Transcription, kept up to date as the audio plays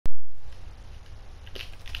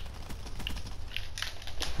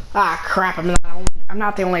Ah, crap! I'm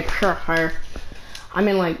not the only purifier. I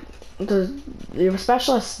mean, like the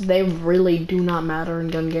specialists, they really do not matter in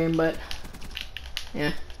gun game, but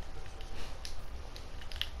yeah.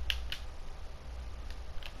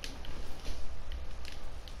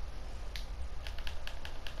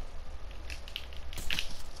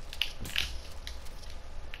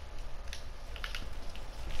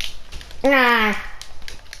 Nah.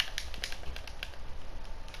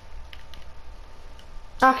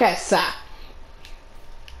 Okay, so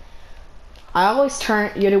I always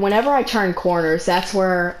turn. Whenever I turn corners, that's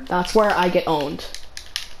where I get owned.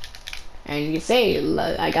 And you say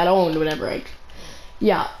I got owned whenever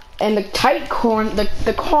yeah. And the tight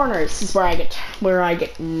the corners is where I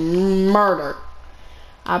get murdered.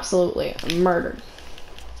 Absolutely murdered.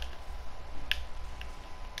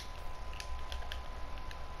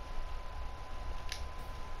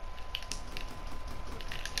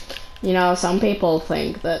 You know, some people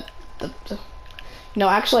think that no,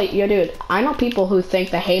 actually, dude, I know people who think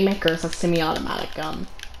the Haymaker is a semi-automatic gun.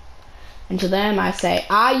 And to them, I say,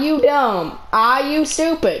 are you dumb? Are you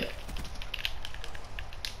stupid?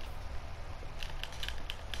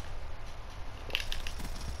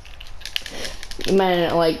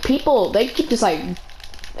 Man, like, people, they keep just like,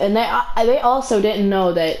 and they also didn't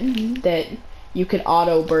know that you could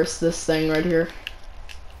auto burst this thing right here.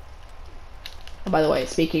 Oh, by the way,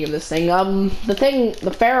 speaking of this thing,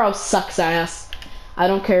 the Pharaoh sucks ass. I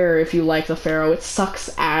don't care if you like the Pharaoh, it sucks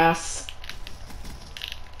ass.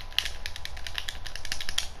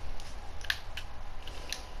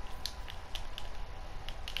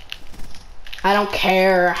 I don't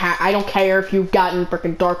care. I don't care if you've gotten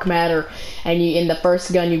freaking dark matter, and in the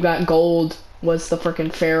first gun you got gold was the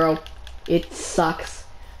freaking Pharaoh. It sucks.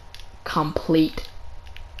 Complete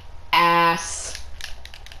ass.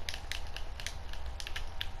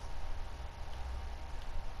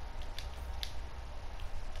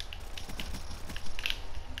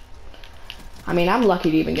 I mean, I'm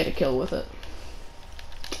lucky to even get a kill with it.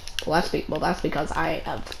 Well, that's because I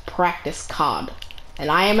have practiced COD. And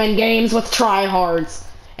I am in games with tryhards.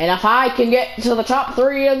 And if I can get to the top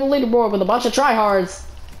 3 of the leaderboard with a bunch of tryhards,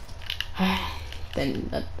 then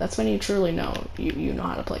that's when you truly know you know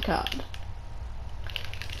how to play COD.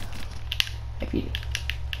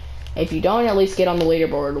 If you don't at least get on the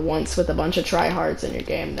leaderboard once with a bunch of tryhards in your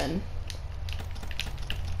game, then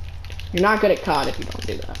you're not good at COD if you don't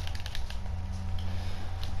do that.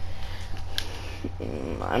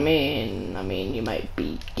 I mean, you might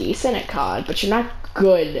be decent at COD, but you're not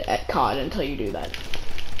good at COD until you do that.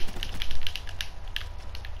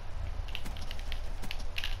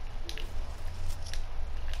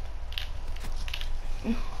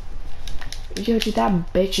 Dude,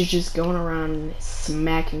 that bitch is just going around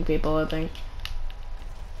smacking people, I think.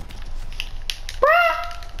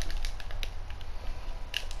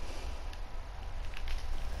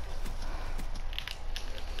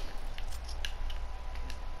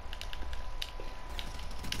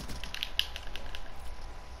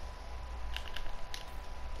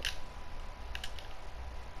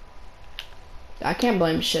 I can't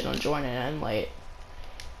blame shit on joining in late.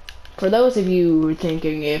 For those of you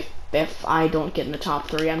thinking if I don't get in the top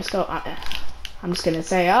 3, I'm just gonna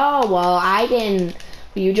say, oh well, I didn't.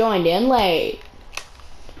 You joined in late.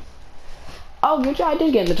 Oh, good job! I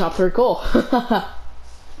did get in the top 3. Cool. I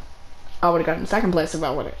would have gotten second place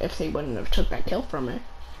if they wouldn't have took that kill from me.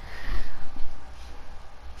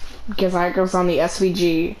 Because I was on the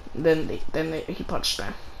SVG, then he punched me.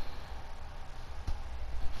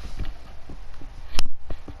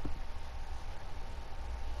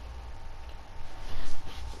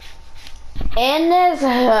 And this,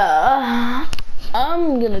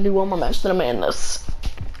 I'm gonna do one more match, then I'm gonna end this.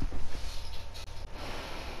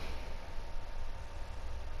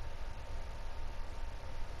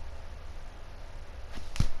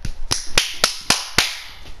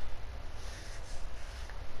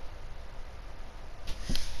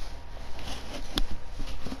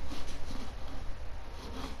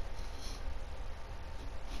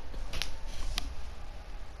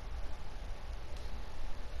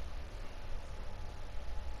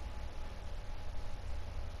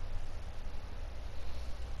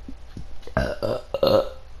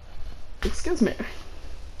 Excuse me.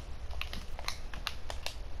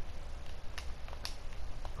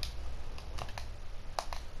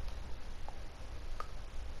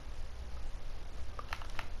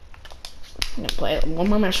 I'm gonna play one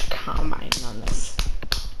more match of Combine on this.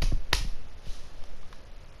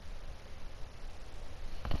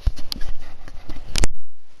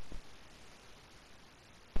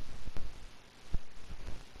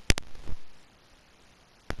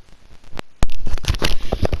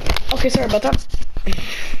 Okay, sorry about that.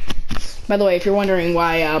 By the way, if you're wondering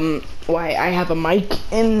why I have a mic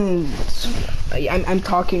and I'm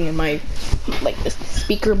talking and my the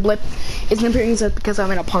speaker blip isn't appearing, so because I'm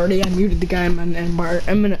in a party. I muted the guy I'm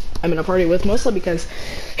in a party with, mostly because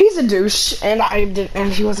he's a douche and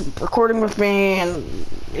and he wasn't recording with me, and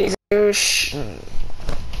he's a douche.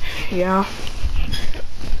 Yeah.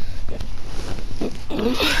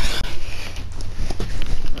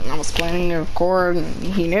 I was planning to record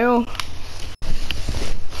and he knew.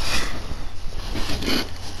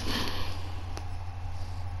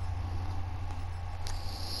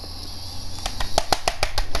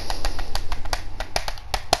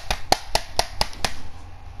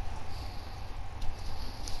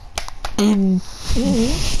 And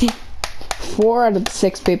 4 out of the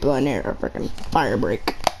 6 people in here are freaking fire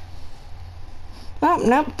break.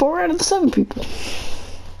 Not 4 out of the 7 people.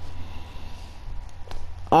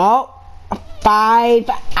 Oh, 5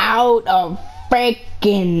 out of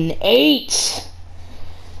freaking 8.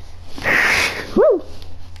 Woo!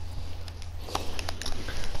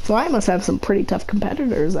 So I must have some pretty tough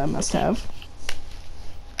competitors. I must have.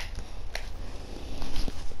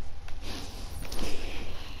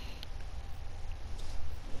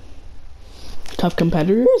 Tough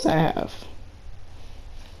competitors I have.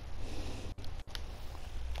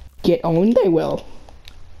 Get owned they will.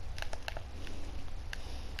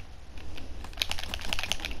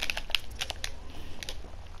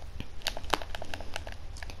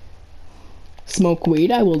 Smoke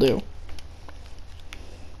weed I will do.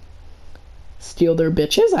 Steal their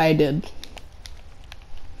bitches I did.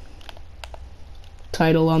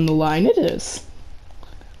 Title on the line it is.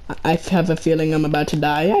 I have a feeling I'm about to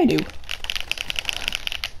die, I do.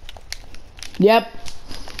 Yep.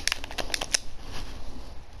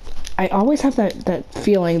 I always have that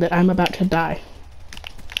feeling that I'm about to die.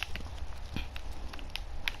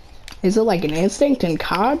 Is it like an instinct in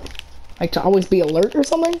COD? Like to always be alert or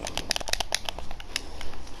something?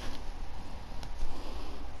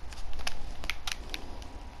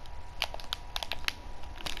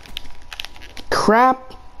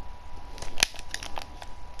 Crap.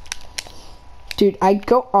 Dude, I'd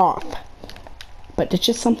go off. But it's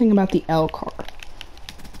just something about the L car.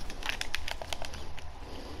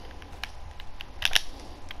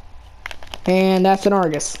 And that's an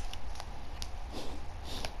Argus.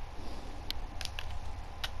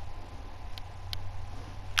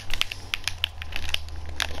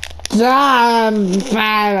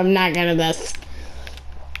 I'm not good at this.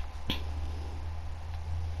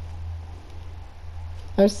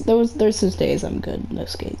 There's those days I'm good, and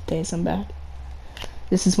those days I'm bad.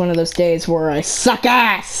 This is one of those days where I suck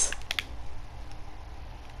ass!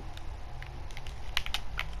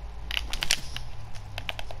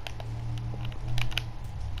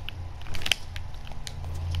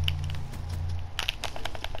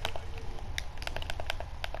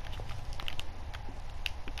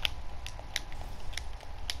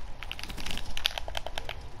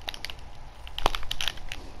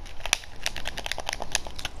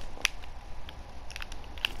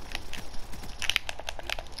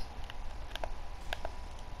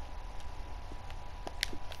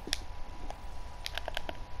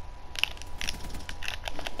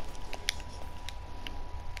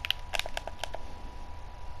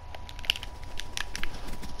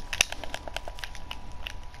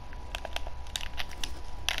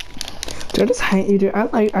 Dude, I just hate you, dude.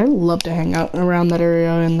 I love to hang out around that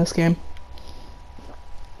area in this game.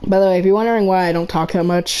 By the way, if you're wondering why I don't talk that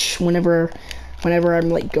much whenever I'm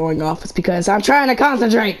like going off, it's because I'm trying to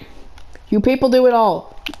concentrate. You people do it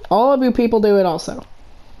all. All of you people do it also.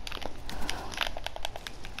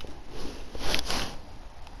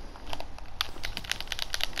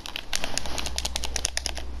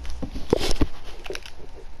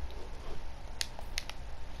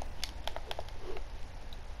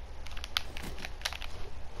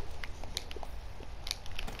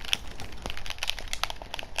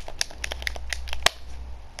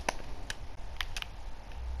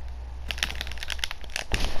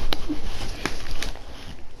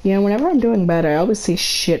 Yeah, whenever I'm doing bad, I always say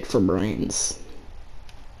shit for brains.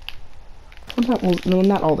 Well,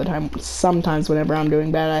 not all the time. Sometimes whenever I'm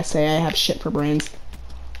doing bad, I say I have shit for brains.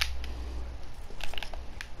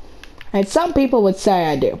 And some people would say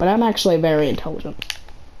I do, but I'm actually very intelligent.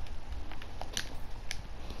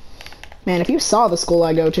 Man, if you saw the school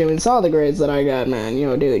I go to and saw the grades that I got, man, you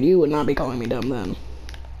know, dude, you would not be calling me dumb then.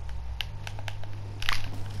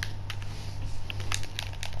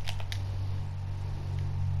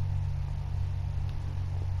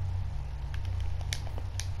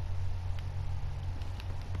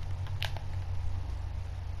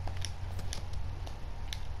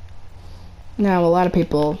 Now, a lot of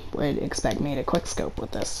people would expect me to quickscope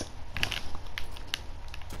with this.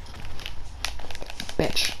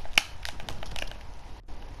 Bitch.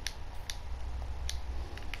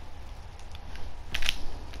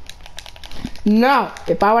 No!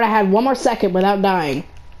 If I would have had one more second without dying,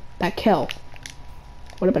 that kill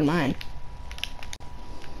would have been mine.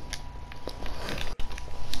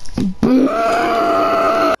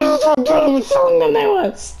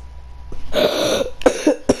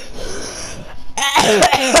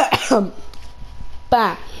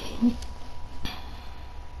 Bah.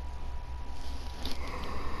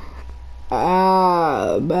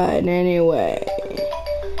 But anyway.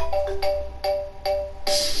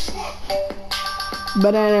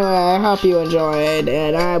 I hope you enjoyed,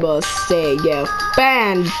 and I will see you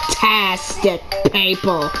fantastic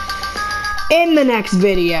people in the next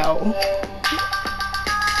video.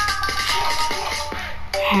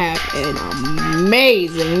 Have an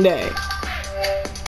amazing day.